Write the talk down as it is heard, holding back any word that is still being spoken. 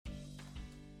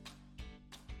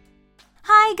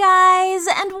Hi guys,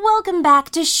 and welcome back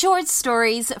to Short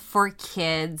Stories for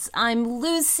Kids. I'm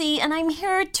Lucy, and I'm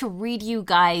here to read you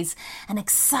guys an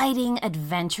exciting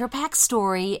adventure-packed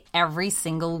story every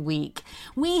single week.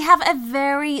 We have a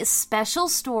very special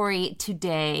story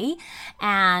today,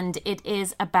 and it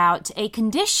is about a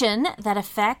condition that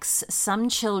affects some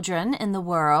children in the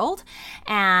world,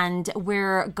 and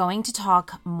we're going to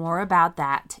talk more about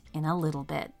that in a little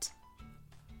bit.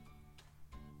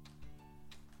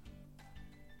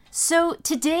 So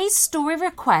today's story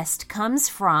request comes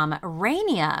from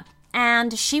Rania,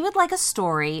 and she would like a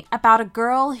story about a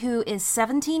girl who is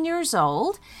 17 years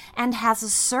old and has a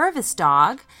service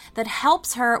dog that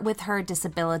helps her with her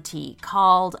disability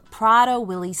called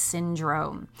Prader-Willi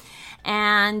syndrome.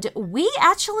 And we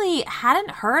actually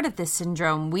hadn't heard of this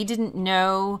syndrome. We don't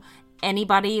know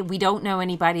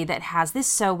anybody that has this,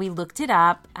 so we looked it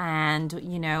up and,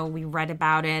 we read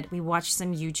about it. We watched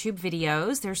some YouTube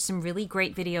videos. There's some really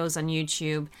great videos on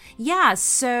YouTube. Yeah,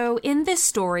 so in this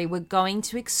story, we're going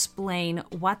to explain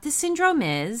what the syndrome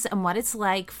is and what it's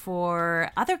like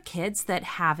for other kids that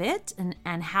have it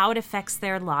and how it affects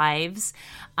their lives.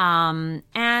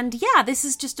 This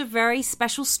is just a very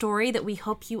special story that we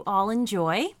hope you all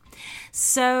enjoy.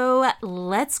 So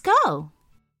let's go.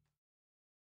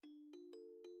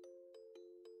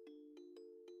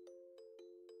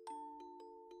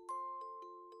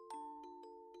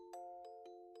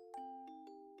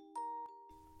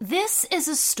 This is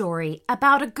a story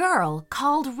about a girl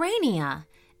called Rania.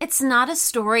 It's not a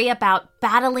story about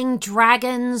battling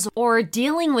dragons or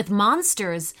dealing with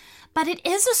monsters, but it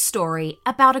is a story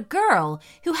about a girl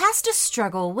who has to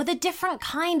struggle with a different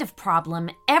kind of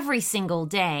problem every single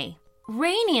day.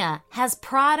 Rania has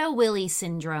Prader-Willi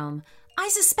syndrome. I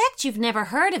suspect you've never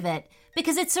heard of it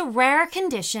because it's a rare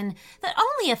condition that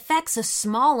only affects a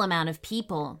small amount of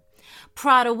people.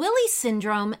 Prader-Willi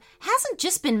syndrome hasn't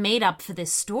just been made up for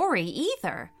this story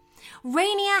either.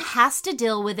 Rania has to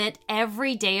deal with it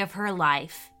every day of her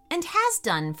life, and has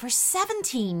done for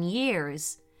 17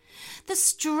 years. The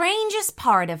strangest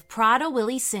part of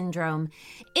Prader-Willi syndrome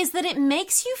is that it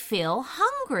makes you feel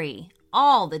hungry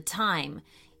all the time.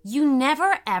 You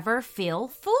never ever feel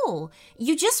full.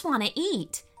 You just want to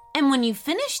eat. And when you've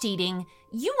finished eating,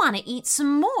 you want to eat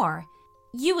some more.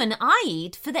 You and I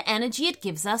eat for the energy it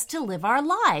gives us to live our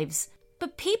lives.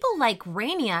 But people like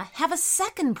Rania have a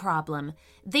second problem.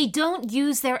 They don't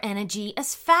use their energy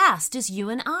as fast as you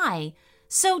and I.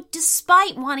 So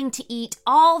despite wanting to eat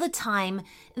all the time,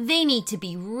 they need to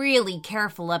be really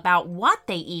careful about what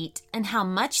they eat and how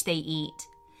much they eat.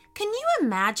 Can you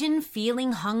imagine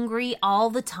feeling hungry all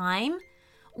the time?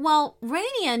 Well,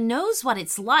 Rania knows what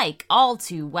it's like all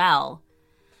too well.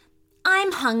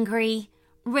 I'm hungry,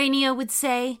 Rania would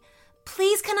say.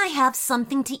 Please, can I have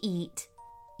something to eat?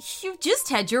 You've just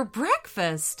had your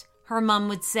breakfast, her mom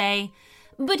would say.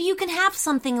 But you can have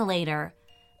something later.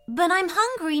 But I'm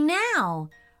hungry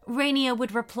now, Rania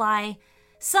would reply.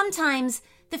 Sometimes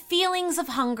the feelings of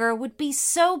hunger would be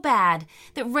so bad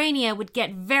that Rania would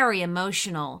get very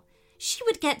emotional. She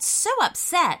would get so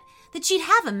upset that she'd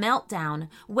have a meltdown,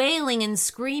 wailing and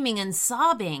screaming and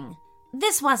sobbing.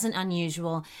 This wasn't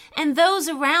unusual, and those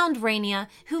around Rania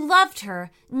who loved her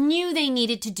knew they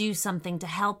needed to do something to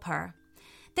help her.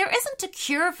 There isn't a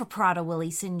cure for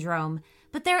Prader-Willi syndrome,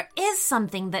 but there is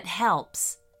something that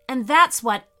helps, and that's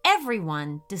what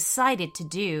everyone decided to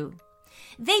do.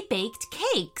 They baked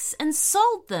cakes and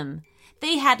sold them.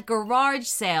 They had garage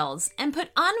sales and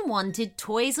put unwanted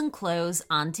toys and clothes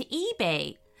onto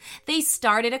eBay. They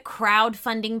started a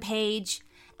crowdfunding page,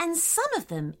 and some of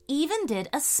them even did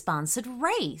a sponsored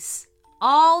race,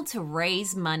 all to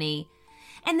raise money.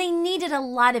 And they needed a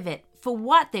lot of it for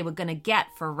what they were going to get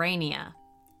for Rania.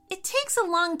 It takes a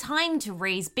long time to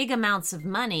raise big amounts of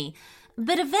money,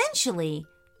 but eventually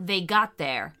they got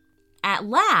there. At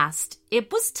last,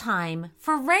 it was time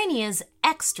for Rania's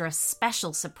extra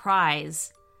special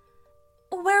surprise.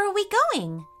 Where are we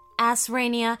going? Asked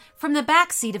Rania from the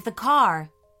back seat of the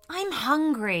car. I'm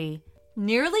hungry.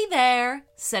 Nearly there,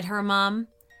 said her mom.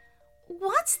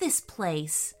 What's this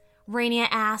place? Rania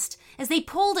asked as they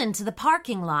pulled into the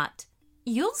parking lot.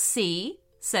 You'll see,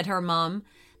 said her mom.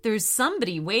 There's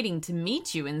somebody waiting to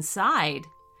meet you inside.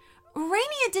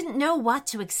 Rania didn't know what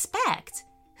to expect.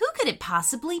 Who could it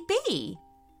possibly be?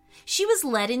 She was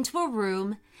led into a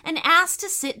room and asked to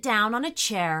sit down on a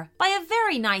chair by a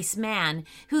very nice man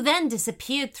who then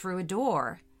disappeared through a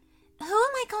door. Who am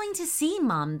I going to see,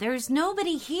 Mom? There's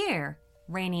nobody here,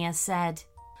 Rania said.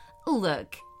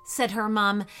 Look, said her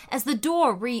mom as the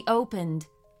door reopened.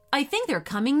 I think they're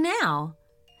coming now.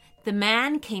 The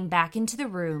man came back into the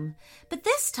room, but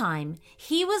this time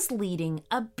he was leading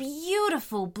a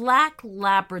beautiful black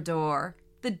Labrador.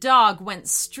 The dog went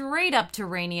straight up to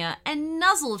Rainier and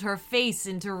nuzzled her face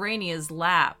into Rainier's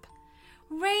lap.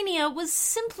 Rainier was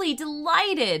simply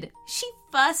delighted. She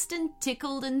fussed and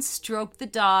tickled and stroked the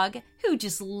dog, who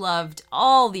just loved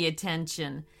all the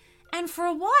attention. And for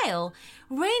a while,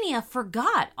 Rainier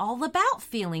forgot all about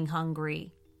feeling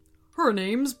hungry. "Her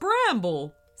name's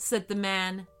Bramble," said the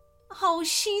man. "Oh,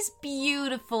 she's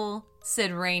beautiful,"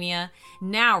 said Rainier,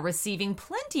 now receiving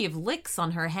plenty of licks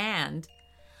on her hand.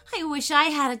 "I wish I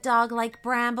had a dog like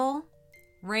Bramble."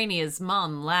 Rainier's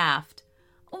mom laughed.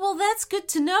 "Well, that's good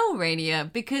to know, Rainier,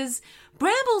 because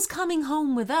Bramble's coming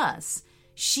home with us.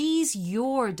 She's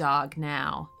your dog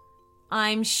now."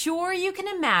 I'm sure you can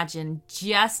imagine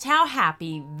just how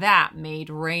happy that made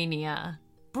Rainier.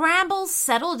 Bramble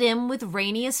settled in with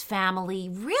Rainier's family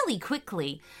really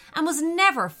quickly and was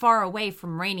never far away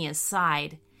from Rainier's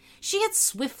side. She had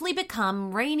swiftly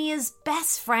become Rainier's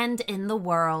best friend in the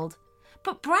world.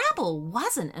 But Bramble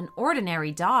wasn't an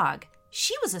ordinary dog.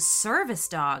 She was a service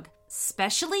dog,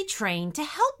 specially trained to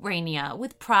help Rainier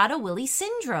with Prader-Willi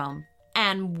syndrome.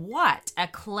 And what a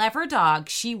clever dog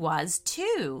she was,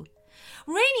 too.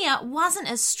 Rainier wasn't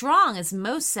as strong as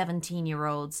most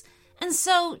 17-year-olds, and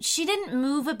so she didn't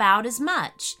move about as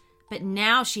much. But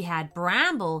now she had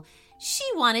Bramble, she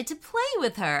wanted to play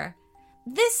with her.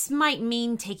 This might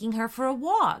mean taking her for a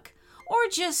walk, or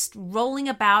just rolling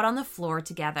about on the floor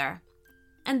together.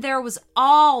 And there was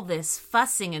all this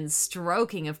fussing and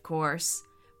stroking, of course.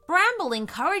 Bramble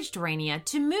encouraged Rainier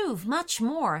to move much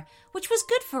more, which was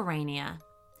good for Rainier.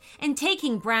 And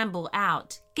taking Bramble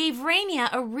out gave Rainier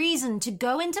a reason to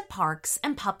go into parks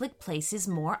and public places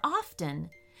more often.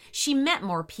 She met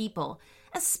more people,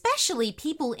 especially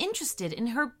people interested in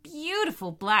her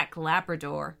beautiful black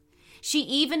Labrador. She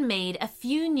even made a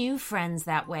few new friends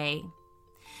that way.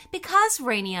 Because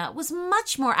Rainier was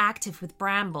much more active with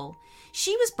Bramble,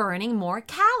 she was burning more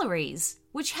calories,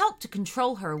 which helped to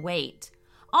control her weight.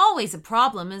 Always a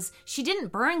problem as she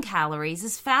didn't burn calories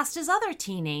as fast as other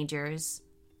teenagers.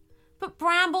 But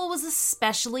Bramble was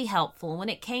especially helpful when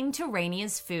it came to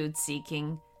Rainier's food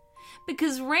seeking.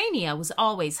 Because Rainier was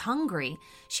always hungry,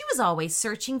 she was always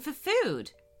searching for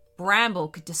food. Bramble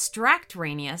could distract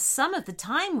Rainier some of the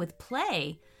time with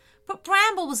play, but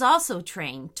Bramble was also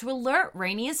trained to alert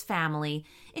Rainier's family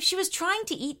if she was trying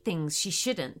to eat things she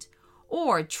shouldn't,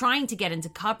 or trying to get into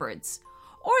cupboards,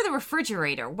 or the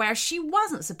refrigerator where she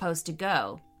wasn't supposed to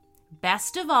go.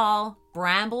 Best of all,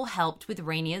 Bramble helped with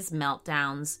Rainier's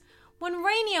meltdowns. When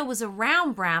Rainier was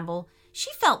around Bramble,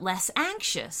 she felt less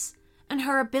anxious, and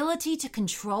her ability to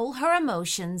control her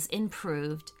emotions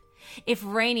improved. If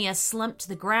Rainier slumped to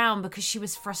the ground because she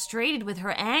was frustrated with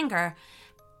her anger,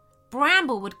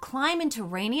 Bramble would climb into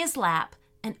Rainier's lap,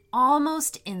 and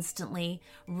almost instantly,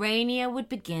 Rainier would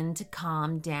begin to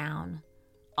calm down.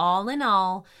 All in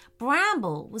all,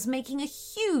 Bramble was making a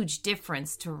huge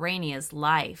difference to Rainier's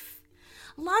life.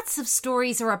 Lots of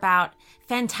stories are about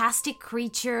fantastic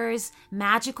creatures,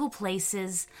 magical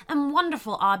places, and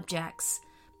wonderful objects.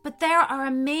 But there are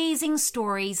amazing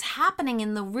stories happening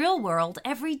in the real world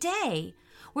every day,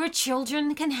 where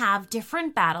children can have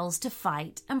different battles to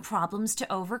fight and problems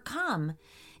to overcome.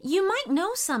 You might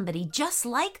know somebody just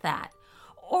like that,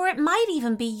 or it might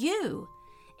even be you.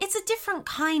 It's a different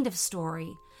kind of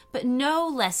story, but no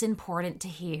less important to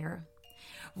hear.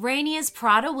 Rainier's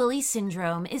Prader-Willi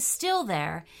syndrome is still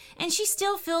there, and she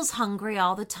still feels hungry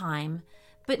all the time.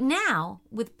 But now,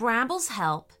 with Bramble's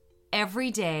help,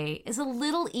 every day is a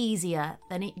little easier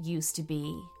than it used to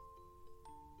be.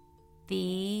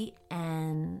 The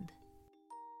end.